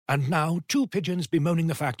And now, two pigeons bemoaning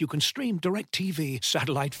the fact you can stream DirecTV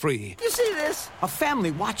satellite-free. You see this? A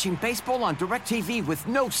family watching baseball on DirecTV with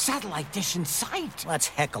no satellite dish in sight. Let's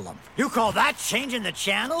heckle them. You call that changing the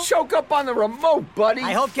channel? Choke up on the remote, buddy.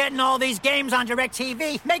 I hope getting all these games on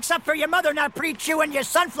DirecTV makes up for your mother not pre-chewing your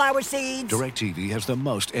sunflower seeds. DirecTV has the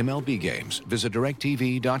most MLB games. Visit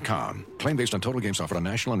DirecTV.com. Claim based on total games offered on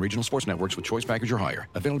national and regional sports networks with choice package or higher.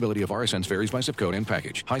 Availability of RSNs varies by zip code and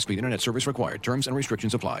package. High-speed internet service required. Terms and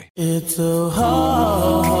restrictions apply. It's so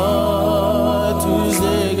hard to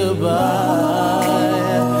say goodbye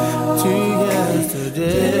to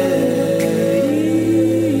yesterday.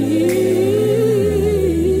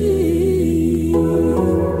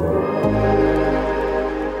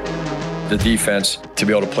 The defense, to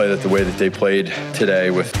be able to play that the way that they played today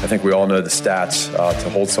with, I think we all know the stats, to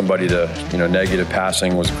hold somebody to, negative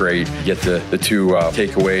passing was great. You get the two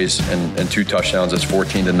takeaways and two touchdowns, that's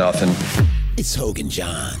 14-0. It's Hogan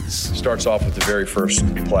Johns. Starts off with the very first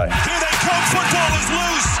play. Here they come, football is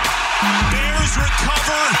loose. Bears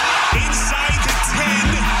recover inside the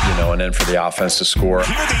 10. And then for the offense to score.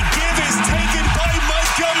 Here the give is taken by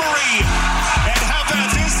Montgomery. And how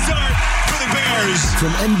about this start for the Bears?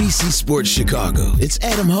 From NBC Sports Chicago, it's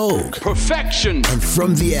Adam Hogue. Perfection. And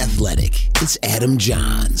from The Athletic, it's Adam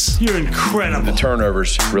Johns. You're incredible. The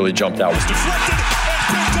turnovers really jumped out. It's deflected and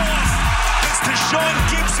picked off. It's Deshaun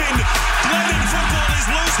Gibson. Letting football is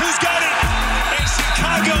loose. Who's got it? And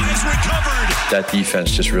Chicago has recovered. That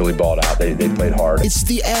defense just really balled out. They played hard. It's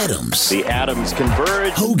the Adams. The Adams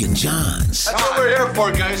converge. Hogan Johns. That's what we're here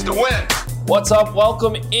for, guys, to win. What's up?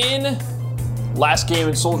 Welcome in. Last game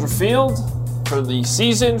in Soldier Field for the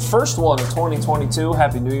season. First one of 2022.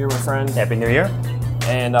 Happy New Year, my friend. Happy New Year.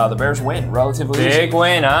 And the Bears win. Relatively big easy.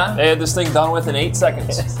 Win, huh? They had this thing done within 8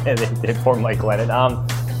 seconds. They did for Mike Glennon.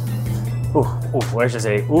 What should I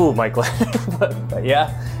say? Mike Glennon. but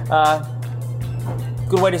yeah.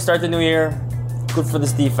 Good way to start the new year. Good for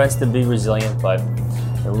this defense to be resilient, but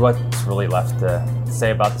what's really left to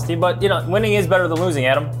say about this team? But, winning is better than losing,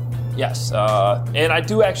 Adam. Yes, and I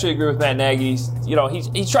do actually agree with Matt Nagy.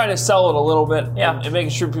 He's trying to sell it a little bit, and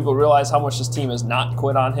making sure people realize how much this team has not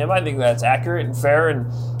quit on him. I think that's accurate and fair and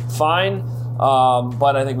fine,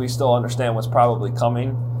 but I think we still understand what's probably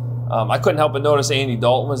coming. I couldn't help but notice Andy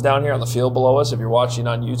Dalton was down here on the field below us. If you're watching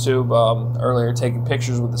on YouTube, earlier taking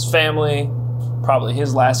pictures with his family. Probably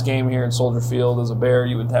his last game here in Soldier Field as a Bear,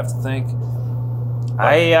 you would have to think.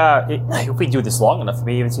 If we do this long enough,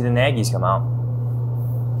 we even see the Nagys come out.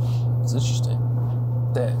 It's interesting.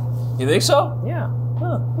 You think so? Yeah,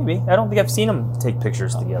 maybe. I don't think I've seen them take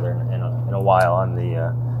pictures together in a while on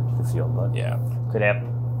the field, but yeah, could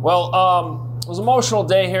happen. Well, it was an emotional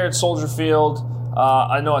day here at Soldier Field.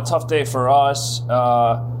 I know a tough day for us.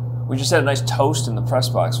 We just had a nice toast in the press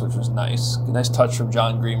box, which was nice. A nice touch from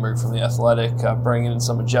John Greenberg from The Athletic, bringing in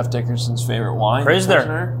some of Jeff Dickerson's favorite wine.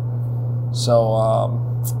 Prisoner.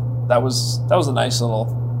 So that was a nice little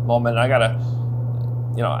moment. I gotta,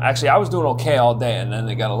 actually I was doing okay all day, and then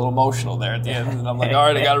it got a little emotional there at the end. And I'm like, all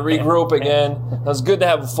right, I gotta regroup again. It was good to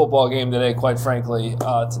have a football game today, quite frankly,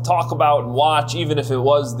 to talk about and watch, even if it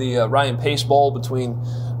was the Ryan Pace Bowl between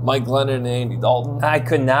Mike Glennon and Andy Dalton. I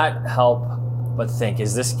could not help but think,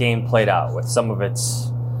 as this game played out with some of its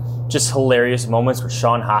just hilarious moments where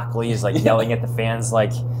Sean Hockley is yelling at the fans,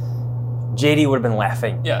 JD would have been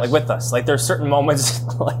laughing, with us. There's certain moments,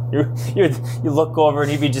 you look over and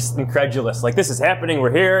he'd be just incredulous, this is happening,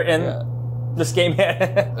 we're here, and this game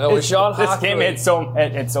had Sean Hockley, this game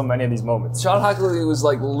had so many of these moments. Sean Hockley was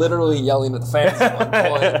literally yelling at the fans at one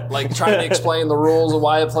point, trying to explain the rules of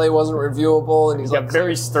why a play wasn't reviewable, and he's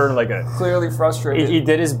very stern, clearly frustrated. He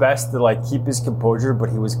did his best to keep his composure, but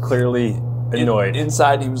he was clearly annoyed.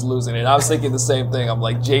 Inside, he was losing it. I was thinking the same thing. I'm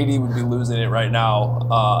like, JD would be losing it right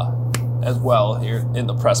now as well here in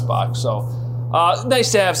the press box. So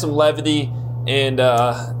nice to have some levity. And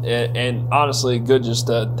honestly, good just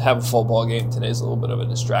to have a football game today is a little bit of a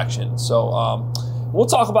distraction. So we'll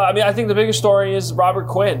talk about, I think the biggest story is Robert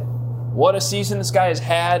Quinn. What a season this guy has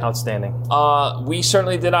had. Outstanding. We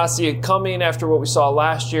certainly did not see it coming after what we saw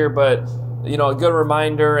last year, but a good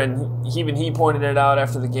reminder, and even he pointed it out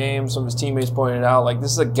after the game. Some of his teammates pointed it out.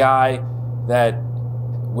 This is a guy that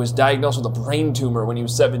was diagnosed with a brain tumor when he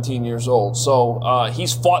was 17 years old. So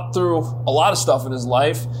he's fought through a lot of stuff in his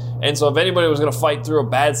life. And so if anybody was going to fight through a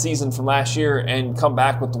bad season from last year and come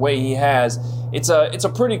back with the way he has, it's a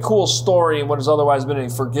pretty cool story in what has otherwise been a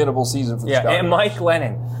forgettable season for the Chicago Bears. And Mike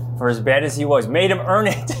Glennon, for as bad as he was, made him earn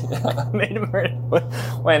it.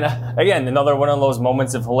 When, again, another one of those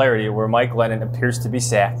moments of hilarity where Mike Glennon appears to be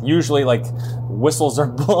sacked. Usually, whistles are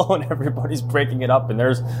blown, everybody's breaking it up, and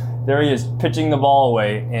there's there he is pitching the ball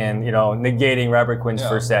away and, negating Robert Quinn's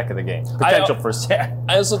first sack of the game. Potential first sack.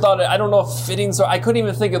 I also thought, I don't know if fitting, so I couldn't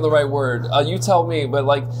even think of the right word. You tell me, but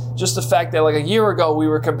just the fact that a year ago we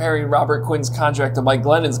were comparing Robert Quinn's contract to Mike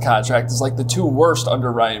Glennon's contract is the two worst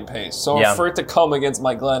under Ryan Pace. So for it to come against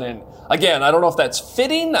Mike Glennon, again, I don't know if that's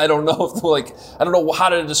fitting. I don't know if I don't know how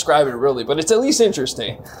to describe it really, but it's at least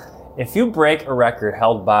interesting. If you break a record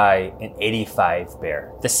held by an 85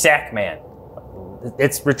 Bear, the Sack Man,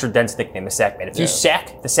 it's Richard Dent's nickname, the Sack Man. If you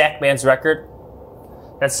sack the Sack Man's record,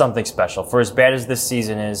 that's something special. For as bad as this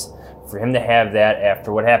season is, for him to have that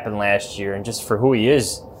after what happened last year and just for who he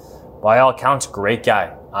is, by all accounts, great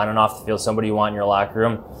guy. On and off the field, somebody you want in your locker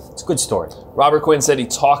room. It's a good story. Robert Quinn said he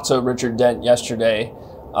talked to Richard Dent yesterday,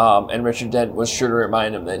 and Richard Dent was sure to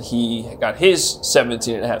remind him that he got his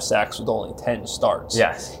 17.5 sacks with only 10 starts.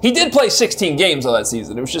 Yes. He did play 16 games of that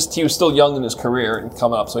season. It was just he was still young in his career and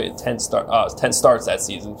coming up, so he had 10 starts that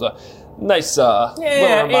season. So nice little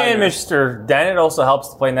reminder. And Mr. Dent, it also helps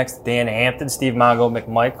to play next to Dan Hampton, Steve Mongo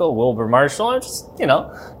McMichael, Wilbur Marshall, and just,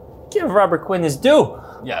 give Robert Quinn his due.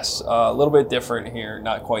 Yes, a little bit different here,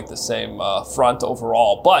 not quite the same front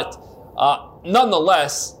overall, but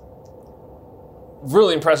nonetheless,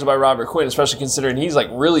 really impressed by Robert Quinn, especially considering he's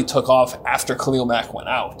really took off after Khalil Mack went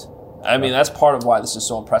out. I mean, that's part of why this is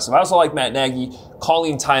so impressive. I also like Matt Nagy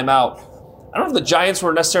calling timeout. I don't know if the Giants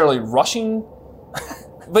were necessarily rushing,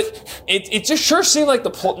 but it just sure seemed like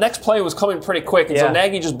the next play was coming pretty quick. And so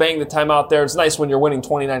Nagy just banged the timeout there. It's nice when you're winning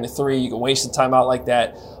 29-3. You can waste a timeout like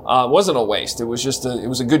that. It wasn't a waste. It was just it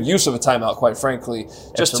was a good use of a timeout, quite frankly,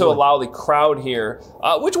 just to allow the crowd here,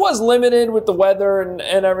 which was limited with the weather and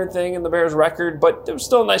everything and the Bears' record, but there was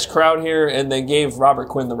still a nice crowd here, and they gave Robert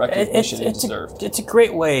Quinn the recognition he deserved. It's a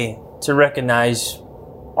great way to recognize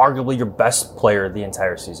arguably your best player the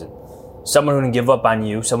entire season. Someone who didn't give up on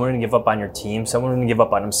you, someone who didn't give up on your team, someone who didn't give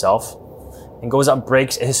up on himself, and goes out and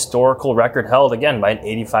breaks a historical record held, again, by an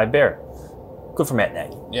 85 Bear. Good for Matt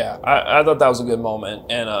Nagy. Yeah, I thought that was a good moment,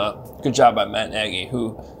 and good job by Matt Nagy,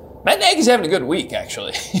 Matt Nagy's having a good week,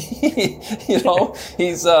 actually. He's handled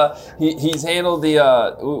the.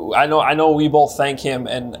 I know we both thank him,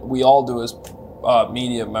 and we all do as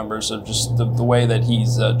media members of just the way that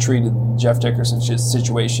he's treated Jeff Dickerson's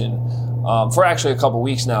situation for actually a couple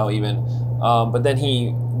weeks now, even. But then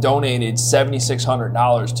he donated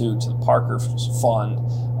 $7,600 to the Parker Fund.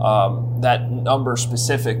 That number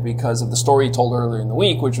specific because of the story he told earlier in the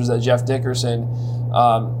week, which was that Jeff Dickerson,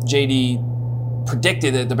 JD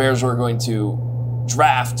predicted that the Bears were going to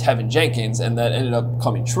draft Tevin Jenkins, and that ended up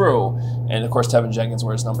coming true. And of course, Tevin Jenkins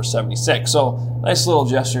wears number 76. So nice little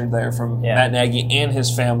gesture there from Matt Nagy and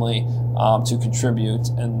his family to contribute.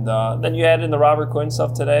 And then you add in the Robert Quinn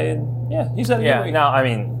stuff today, and he's had a good week. Now, I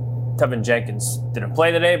mean, Tevin Jenkins didn't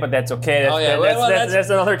play today, but that's okay. That's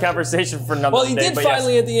another conversation for another day. Well, he did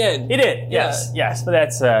finally at the end. He did, yes. But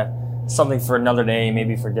that's something for another day,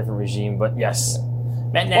 maybe for a different regime. But yes,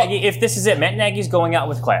 Matt Nagy, if this is it, Matt Nagy's going out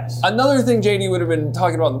with class. Another thing JD would have been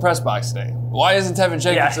talking about in the press box today. Why isn't Tevin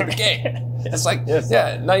Jenkins in the game? It's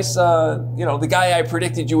nice, the guy I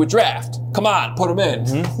predicted you would draft. Come on, put him in.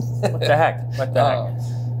 Mm-hmm. What the heck?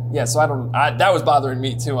 Yeah, so that was bothering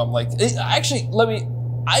me too. I'm like,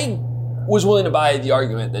 I was willing to buy the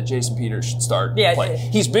argument that Jason Peters should start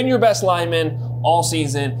playing. He's been your best lineman all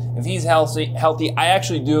season. If he's healthy, I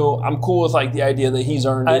actually do. I'm cool with the idea that he's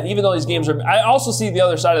earned it, even though these games are. I also see the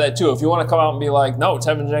other side of that too. If you want to come out and be like, no,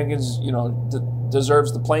 Tevin Jenkins,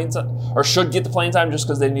 deserves the playing time or should get the playing time just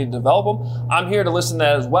because they need to develop him, I'm here to listen to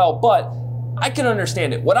that as well. But I can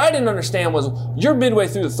understand it. What I didn't understand was you're midway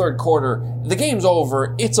through the third quarter, the game's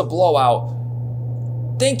over, it's a blowout.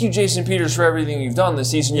 Thank you, Jason Peters, for everything you've done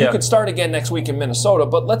this season. You could start again next week in Minnesota,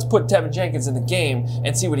 but let's put Tevin Jenkins in the game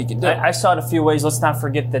and see what he can do. I saw it a few ways. Let's not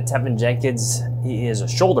forget that Tevin Jenkins, he has a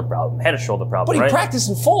shoulder problem, had a shoulder problem, but he practiced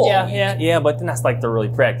in full. Yeah, but then that's they're really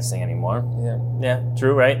practicing anymore. Yeah,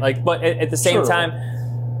 true, right? But at the same time,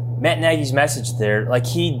 Matt Nagy's message there,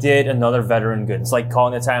 he did another veteran good. It's like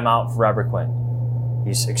calling a timeout for Robert Quinn.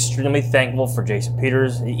 He's extremely thankful for Jason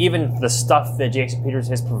Peters, even the stuff that Jason Peters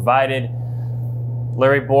has provided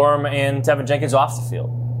Larry Borom and Tevin Jenkins off the field,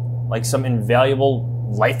 some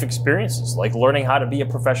invaluable life experiences, like learning how to be a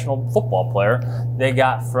professional football player they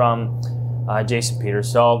got from Jason Peters.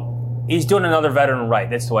 So he's doing another veteran right.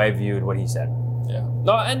 That's the way I viewed what he said. Yeah.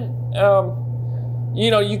 No, and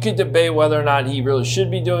you could debate whether or not he really should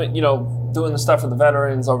be doing the stuff for the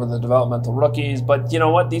veterans over the developmental rookies. But you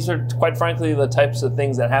know what? These are, quite frankly, the types of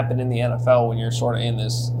things that happen in the NFL when you're sort of in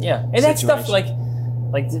this and that stuff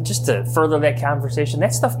just to further that conversation,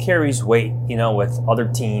 that stuff carries weight, with other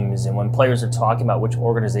teams and when players are talking about which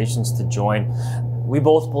organizations to join. we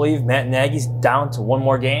both believe Matt Nagy's down to one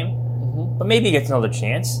more game, but maybe he gets another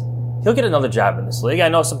chance. He'll get another job in this league. I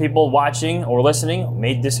know some people watching or listening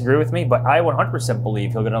may disagree with me, but I 100%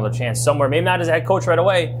 believe he'll get another chance somewhere. Maybe not as a head coach right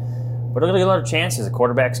away, but he'll get another chance as a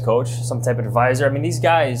quarterback's coach, some type of advisor. I mean, these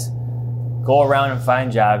guys go around and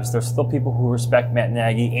find jobs. There's still people who respect Matt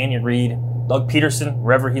Nagy, Andy Reid, Doug Peterson,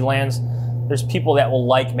 wherever he lands. There's people that will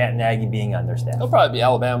like Matt Nagy being on their staff. He'll probably be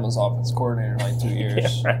Alabama's offense coordinator in like 2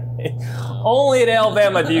 years. Yeah, right. Only at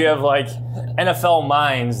Alabama do you have like NFL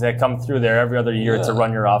minds that come through there every other year to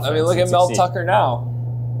run your offense. I mean, look at Mel Tucker now.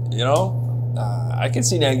 You know, I can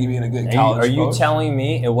see Nagy being a good college coach. Are you telling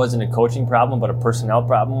me it wasn't a coaching problem but a personnel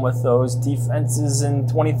problem with those defenses in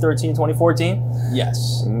 2013, 2014?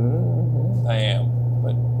 Yes, I am.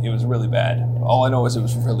 But it was really bad. All I know is it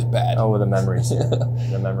was really bad. Oh, the memories.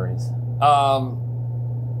 The memories.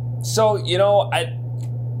 So, you know,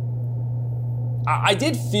 I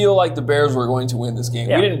did feel like the Bears were going to win this game.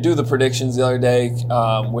 Yeah. We didn't do the predictions the other day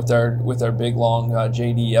with our big long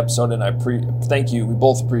JD episode, and thank you. We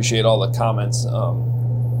both appreciate all the comments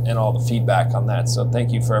and all the feedback on that. So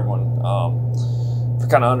thank you for everyone for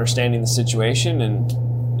kind of understanding the situation. And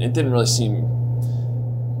it didn't really seem.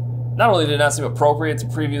 Not only did it not seem appropriate to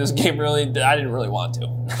preview this game, really, I didn't really want to.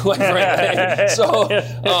 So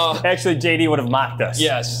actually, JD would have mocked us.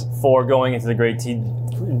 Yes, for going into great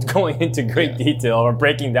detail or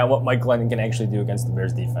breaking down what Mike Glennon can actually do against the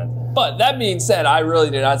Bears defense. But that being said, I really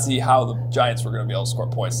did not see how the Giants were going to be able to score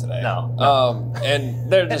points today. No. And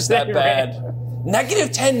they're just that bad. Negative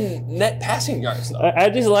 10 net passing yards, though. I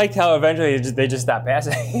just liked how eventually they just stopped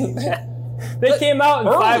passing. They came out in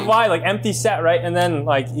early. 5 wide, like empty set, right? And then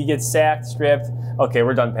like he gets sacked, stripped. Okay,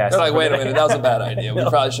 we're done passing. They're like, wait a minute, that was a bad idea. We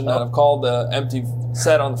probably should not have called the empty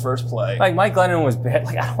set on the first play. Like Mike Glennon was bad.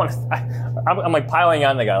 Like I don't want to. I'm like piling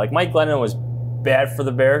on the guy. Like Mike Glennon was bad for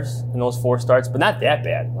the Bears in those 4 starts, but not that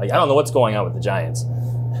bad. Like I don't know what's going on with the Giants.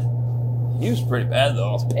 He was pretty bad though.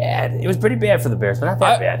 It was bad. It was pretty bad for the Bears, but not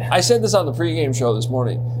that bad. I said this on the pregame show this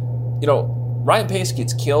morning. You know, Ryan Pace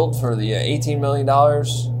gets killed for the $18 million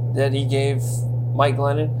that he gave Mike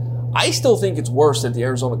Glennon. I still think it's worse that the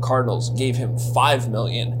Arizona Cardinals gave him $5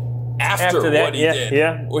 million after what he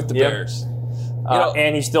did with the Bears.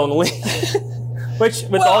 And he's still in the league. Which,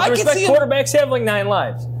 with all due respect, quarterbacks have like 9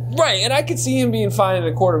 lives. Right, and I could see him being fine in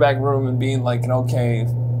a quarterback room and being like an okay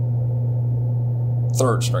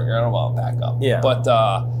third stringer. I don't want to back up. Yeah. But,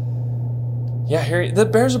 the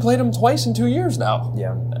Bears have played him twice in 2 years now.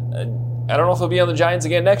 Yeah. I don't know if he'll be on the Giants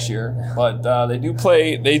again next year, but they do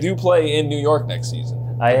play in New York next season.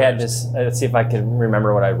 I had this. Let's see if I can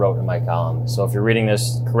remember what I wrote in my column. So if you're reading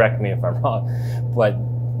this, correct me if I'm wrong. But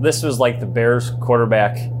this was like the Bears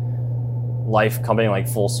quarterback life coming like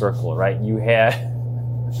full circle, right? You had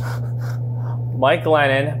Mike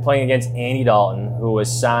Glennon playing against Andy Dalton, who was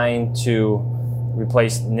signed to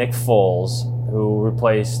replace Nick Foles, who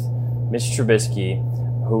replaced Mitch Trubisky,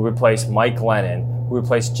 who replaced Mike Glennon, who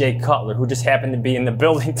replaced Jay Cutler, who just happened to be in the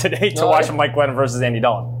building today to watch Mike Glennon versus Andy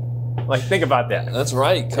Dalton. Like, think about that. That's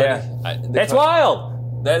right. Yeah. That's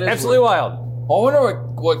wild. That is absolutely wild. I wonder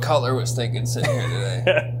what Cutler was thinking sitting here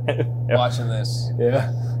today, watching this.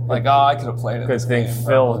 Yeah. Like, I could have played it. Good thing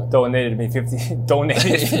Phil donated me gave me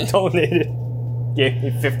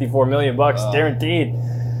 $54 million guaranteed.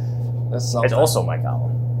 That's something. It's also my column.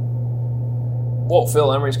 Whoa,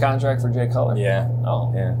 Phil Emery's contract for Jay Cutler? Yeah.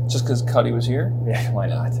 Oh, yeah. Just because Cuddy was here? Yeah, why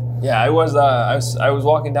not? Yeah, I was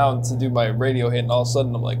walking down to do my radio hit, and all of a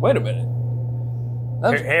sudden I'm like, wait a minute.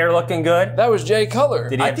 Hair looking good? That was Jay Cutler.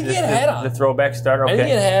 I think he had a hat on. The throwback starter? Okay. I think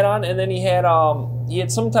he had a hat on, and then he had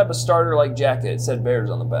some type of starter-like jacket. It said Bears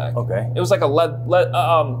on the back. Okay. It was like a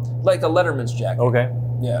like a Letterman's jacket. Okay.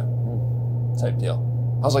 Yeah. Type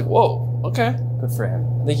deal. I was like, whoa, okay. Good for him.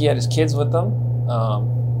 I think he had his kids with them.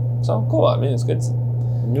 So cool. I mean, it's good.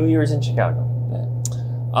 New Year's in Chicago. Yeah.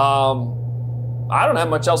 I don't have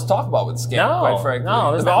much else to talk about with this game, quite frankly.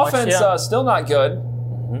 No, the offense still not good.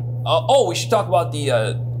 Mm-hmm. We should talk about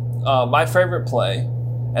the my favorite play,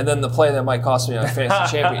 and then the play that might cost me a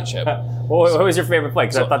fantasy championship. What was your favorite play?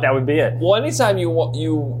 Because I thought that would be it. Well, anytime you want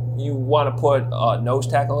to put nose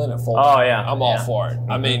tackle in at full, I'm all for it.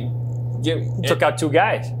 Mm-hmm. I mean. Took out 2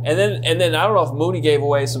 guys. And then I don't know if Mooney gave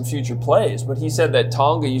away some future plays, but he said that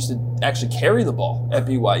Tonga used to actually carry the ball at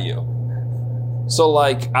BYU. So,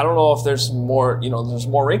 like, I don't know if there's more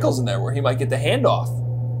wrinkles in there where he might get the handoff.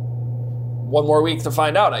 One more week to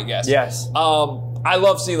find out, I guess. Yes. I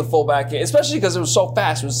love seeing the fullback game, especially because it was so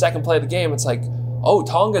fast. It was the second play of the game. It's like, oh,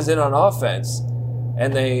 Tonga's in on offense.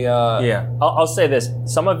 And they... I'll say this.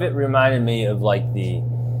 Some of it reminded me of, like,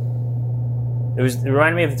 it It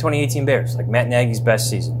reminded me of the 2018 Bears, like Matt Nagy's best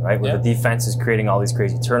season, right? Where the defense is creating all these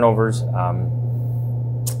crazy turnovers.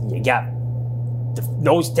 You got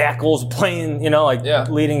nose tackles playing, being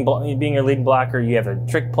your leading blocker. You have a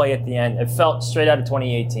trick play at the end. It felt straight out of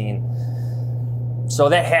 2018. So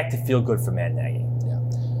that had to feel good for Matt Nagy. Yeah.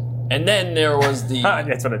 And then there was the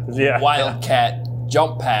That's what it is, yeah. Wildcat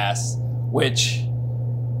jump pass, which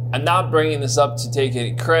I'm not bringing this up to take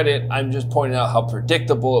any credit. I'm just pointing out how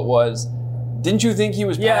predictable it was. Didn't you think he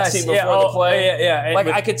was passing before the play? Yeah. Like,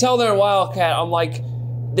 I could tell they're in Wildcat. I'm like,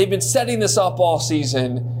 they've been setting this up all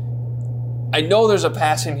season. I know there's a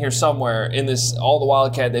pass in here somewhere in this, all the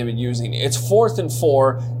Wildcat they've been using. It's 4th and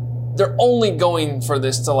 4. They're only going for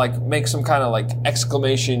this to like make some kind of like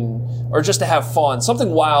exclamation or just to have fun.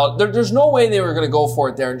 Something wild. There's no way they were going to go for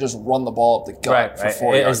it there and just run the ball up the gut for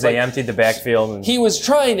 4 yards. As they emptied the backfield. He was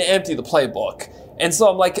trying to empty the playbook. And so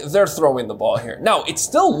I'm like, they're throwing the ball here. Now, it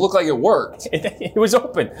still looked like it worked. It was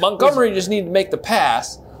open. Montgomery just needed to make the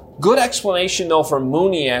pass. Good explanation, though, from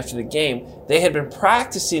Mooney after the game. They had been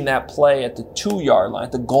practicing that play at the 2-yard line,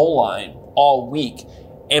 at the goal line, all week.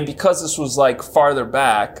 And because this was, like, farther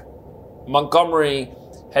back, Montgomery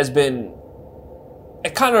has been... I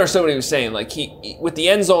kind of understood what he was saying. Like, he with the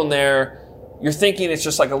end zone there, you're thinking it's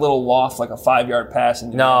just like a little loft, like a 5-yard pass.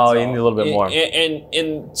 No, you need a little bit more.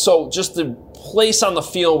 And so just the place on the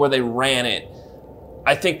field where they ran it,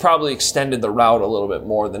 I think probably extended the route a little bit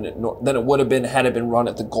more than it would have been had it been run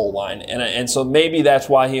at the goal line. And so maybe that's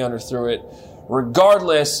why he underthrew it.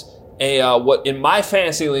 Regardless, what in my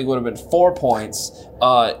fantasy league would have been 4 points,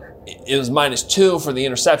 it was -2 for the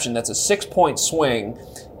interception. That's a 6-point swing.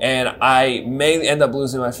 And I may end up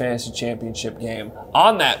losing my fantasy championship game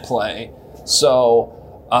on that play. So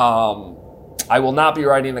I will not be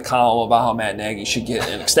writing a column about how Matt Nagy should get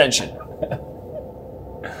an extension.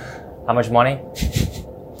 How much money?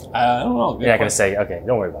 I don't know. You're not going to say, okay,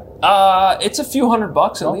 don't worry about it. It's a few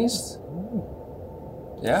 $100 at least.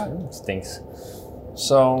 Yeah. It stinks.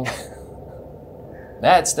 So,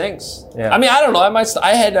 that stinks. Yeah. I mean, I don't know.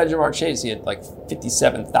 I had Jamar Chase. He had like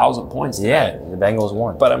 57,000 points tonight. Yeah, the Bengals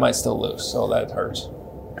won. But I might still lose, so that hurts.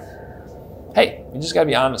 Hey, you just got to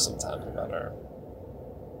be honest sometimes about our...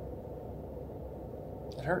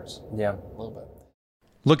 It hurts. Yeah. A little bit.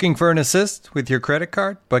 Looking for an assist with your credit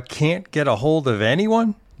card, but can't get a hold of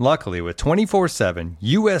anyone? Luckily, with 24/7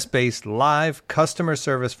 U.S.-based live customer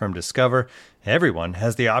service from Discover, everyone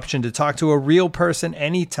has the option to talk to a real person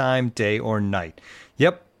anytime, day or night.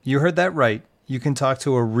 Yep, you heard that right. You can talk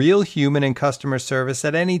to a real human in customer service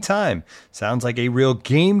at any time. Sounds like a real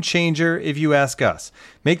game changer if you ask us.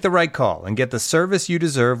 Make the right call and get the service you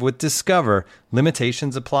deserve with Discover.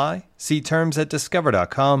 Limitations apply. See terms at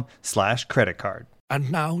discover.com/creditcard. And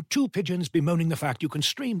now, 2 pigeons bemoaning the fact you can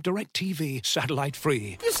stream DirecTV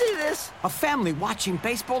satellite-free. You see this? A family watching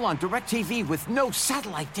baseball on DirecTV with no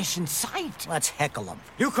satellite dish in sight. Let's heckle them.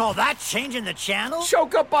 You call that changing the channel?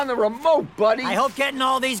 Choke up on the remote, buddy. I hope getting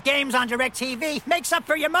all these games on DirecTV makes up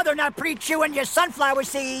for your mother not pre-chewing your sunflower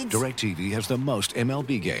seeds. DirecTV has the most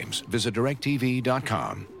MLB games. Visit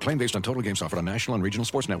DirecTV.com. Claim based on total games offered on national and regional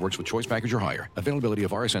sports networks with choice package or higher. Availability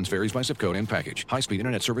of RSNs varies by zip code and package. High-speed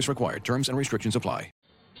internet service required. Terms and restrictions apply.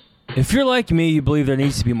 If you're like me, you believe there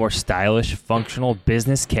needs to be more stylish, functional,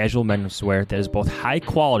 business casual menswear that is both high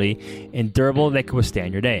quality and durable that can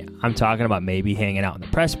withstand your day. I'm talking about maybe hanging out in the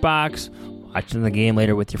press box, watching the game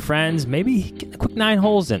later with your friends, maybe getting a quick 9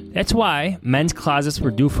 holes in. That's why men's closets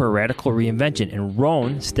were due for a radical reinvention, and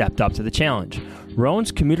Rhone stepped up to the challenge.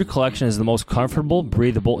 Rhone's Commuter Collection is the most comfortable,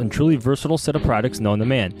 breathable, and truly versatile set of products known to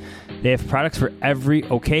man. They have products for every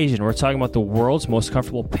occasion. We're talking about the world's most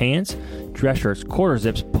comfortable pants, dress shirts, quarter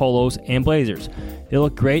zips, polos, and blazers. They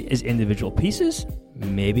look great as individual pieces,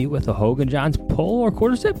 maybe with a Hogan Johns polo or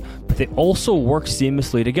quarter zip, but they also work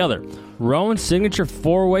seamlessly together. Rhone's signature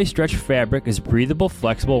 4-way stretch fabric is breathable,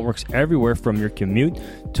 flexible, works everywhere from your commute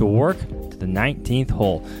to work to the 19th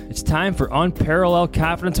hole. It's time for unparalleled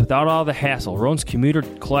confidence without all the hassle. Rhone's Commuter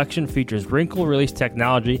Collection features wrinkle release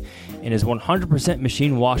technology and is 100%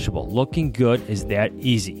 machine washable. Looking good is that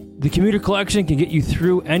easy. The Commuter Collection can get you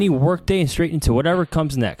through any workday and straight into whatever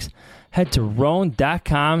comes next. Head to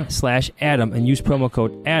Rhone.com/Adam and use promo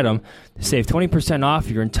code Adam to save 20% off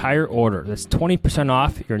your entire order. That's 20%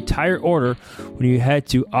 off your entire order when you head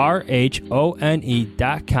to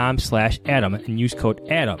RHONE.com/Adam and use code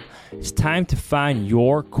Adam. It's time to find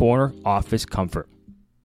your corner office comfort.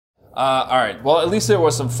 All right. Well, at least there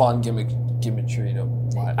was some fun gimmickry.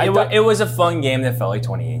 It was a fun game that felt like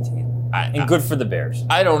 2018. And good for the Bears.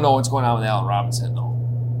 I don't know what's going on with Allen Robinson, though.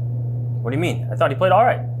 What do you mean? I thought he played all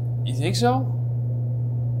right. You think so?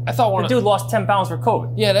 I thought the dude lost 10 pounds for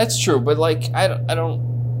COVID. Yeah, that's true. But like, I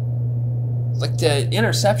don't like the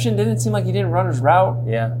interception. Didn't seem like he didn't run his route.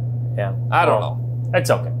 Yeah. I don't know. It's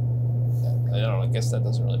okay. I don't know. I guess that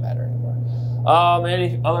doesn't really matter anymore.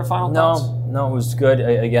 Any other final thoughts? No, it was good.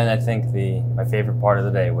 Again, I think my favorite part of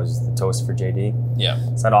the day was the toast for JD. Yeah.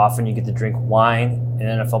 It's not often you get to drink wine in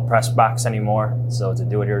an NFL press box anymore. So to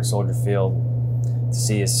do it here at Soldier Field, to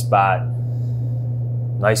see his spot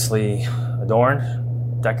nicely adorned,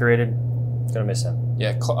 decorated, gonna miss him.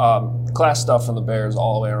 Yeah, class stuff from the Bears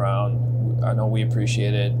all the way around. I know we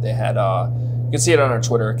appreciate it. They had, you can see it on our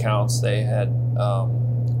Twitter accounts. They had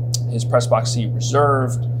his press box seat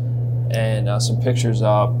reserved and some pictures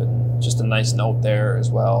up and just a nice note there as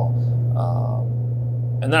well.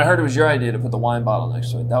 And then I heard it was your idea to put the wine bottle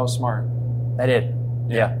next to it. That was smart. I did.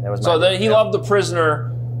 Yeah, that was my So idea. he loved the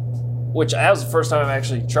Prisoner, which that was the first time I've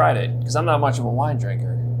actually tried it because I'm not much of a wine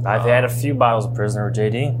drinker. I've had a few bottles of Prisoner with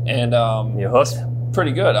JD. And you hooked?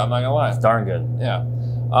 Pretty good, I'm not going to lie. It's darn good. Yeah.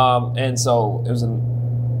 And so it was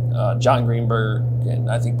John Greenberg and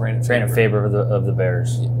I think Brandon Faber of the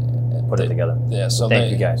Bears put it together. Yeah, so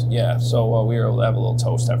thank you guys. Yeah, so we were able to have a little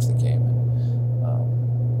toast after the game.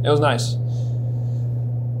 It was nice.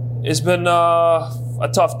 It's been a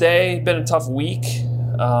tough day, been a tough week.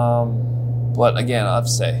 But again, I have to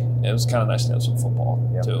say, it was kind of nice to have some football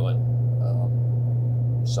too. And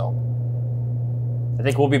so I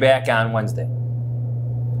think we'll be back on Wednesday.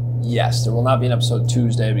 Yes, there will not be an episode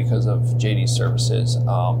Tuesday because of JD's services.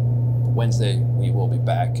 Wednesday we will be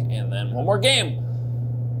back, and then one more game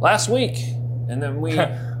last week, and then we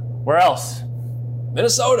where else?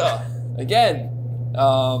 Minnesota again.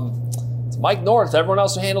 It's Mike North, everyone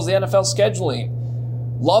else who handles the NFL scheduling.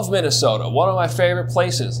 Love Minnesota, one of my favorite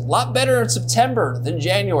places. A lot better in September than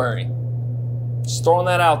January. Just throwing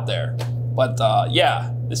that out there. But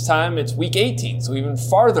yeah, this time it's week 18, so even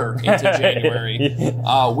farther into January.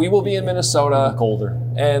 We will be in Minnesota. Colder.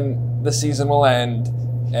 And the season will end.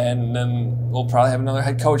 And then we'll probably have another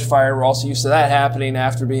head coach fired. We're also used to that happening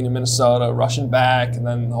after being in Minnesota, rushing back, and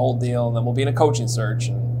then the whole deal. And then we'll be in a coaching search.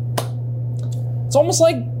 And it's almost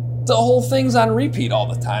like the whole thing's on repeat all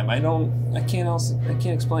the time. I can't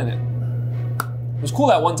explain it. It was cool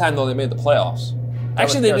that one time though they made the playoffs.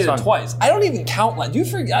 Actually, they did it twice. I don't even count. Do you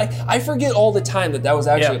forget? I forget all the time that was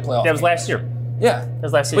actually a playoff. That was last year. Yeah, that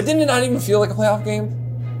was last season. But didn't it not even feel like a playoff game?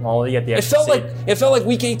 Well, you got the. It felt like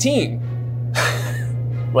week 18.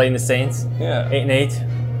 Playing the Saints. Yeah,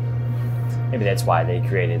 8-8. Maybe that's why they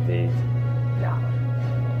created the.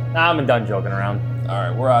 Nah, I'm done joking around. All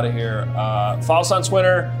right, we're out of here. Follow us on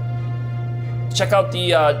Twitter. Check out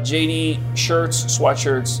the JD shirts,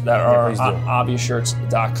 sweatshirts that are on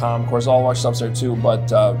obviousshirts.com. Of course, all of our stuff's there too, but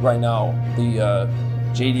right now, the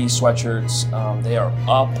JD sweatshirts, they are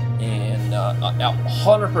up, and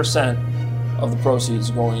 100% of the proceeds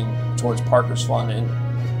going towards Parker's Fund. And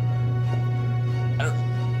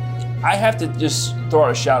I have to just throw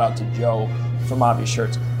out a shout out to Joe from Obvious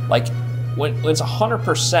Shirts. Like, when it's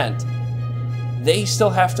 100%, they still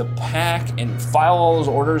have to pack and file all those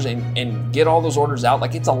orders and get all those orders out.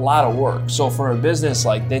 Like, it's a lot of work. So for a business,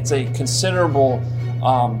 like, it's a considerable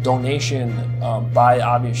donation by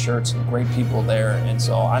Obvious Shirts and great people there. And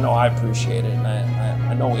so I know I appreciate it, and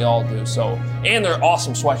I know we all do. So, and they're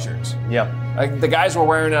awesome sweatshirts. Yeah. Like, the guys were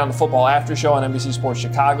wearing it on the Football After Show on NBC Sports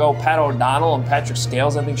Chicago. Pat O'Donnell and Patrick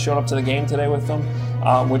Scales, I think, showed up to the game today with them,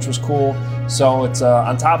 which was cool. So it's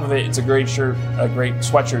on top of it, it's a great shirt, a great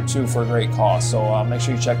sweatshirt too for a great cost. So make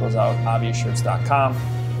sure you check those out, obviousshirts.com.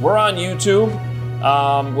 We're on YouTube,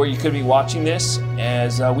 where you could be watching this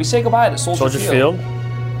as we say goodbye to Soldier Field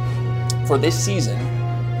for this season.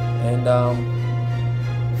 And I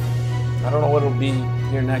don't know what it'll be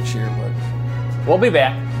here next year, but we'll be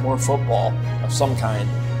back. More football of some kind.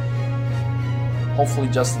 Hopefully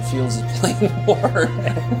Justin Fields is playing more.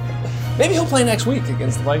 Maybe he'll play next week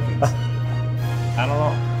against the Vikings. I don't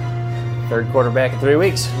know. Third quarterback in 3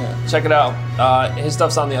 weeks. Yeah, check it out. His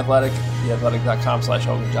stuff's on The Athletic,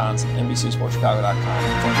 theathletic.com/HoganJohns,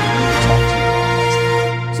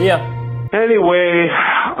 NBCSportsChicago.com. See ya. Anyway,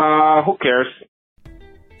 who cares?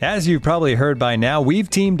 As you've probably heard by now, we've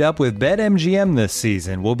teamed up with BetMGM this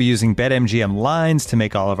season. We'll be using BetMGM lines to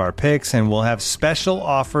make all of our picks, and we'll have special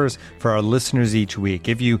offers for our listeners each week.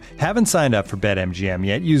 If you haven't signed up for BetMGM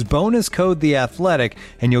yet, use bonus code THEATHLETIC,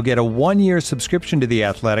 and you'll get a 1-year subscription to The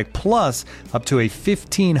Athletic, plus up to a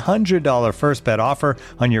 $1,500 first bet offer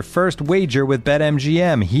on your first wager with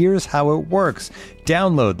BetMGM. Here's how it works.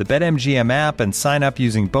 Download the BetMGM app and sign up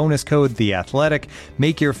using bonus code THEATHLETIC.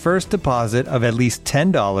 Make your first deposit of at least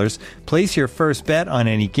 $10, place your first bet on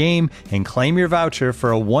any game, and claim your voucher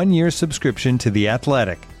for a 1-year subscription to The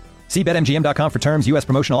Athletic. See BetMGM.com for terms. U.S.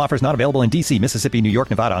 promotional offers not available in D.C., Mississippi, New York,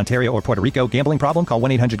 Nevada, Ontario, or Puerto Rico. Gambling problem? Call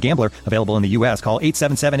 1-800-GAMBLER. Available in the U.S. Call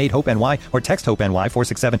 877-8-HOPE-NY or text HOPE-NY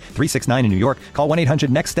 467-369 in New York. Call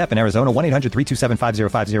 1-800-NEXT-STEP in Arizona.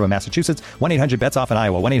 1-800-327-5050 in Massachusetts. 1-800-BETS-OFF in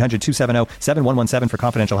Iowa. 1-800-270-7117 for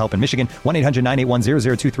confidential help in Michigan.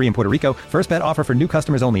 1-800-981-0023 in Puerto Rico. First bet offer for new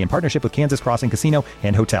customers only in partnership with Kansas Crossing Casino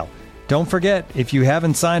and Hotel. Don't forget, if you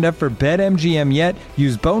haven't signed up for BetMGM yet,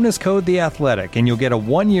 use bonus code The Athletic, and you'll get a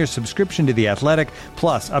 1-year subscription to The Athletic,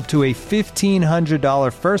 plus up to a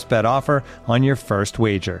 $1,500 first bet offer on your first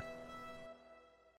wager.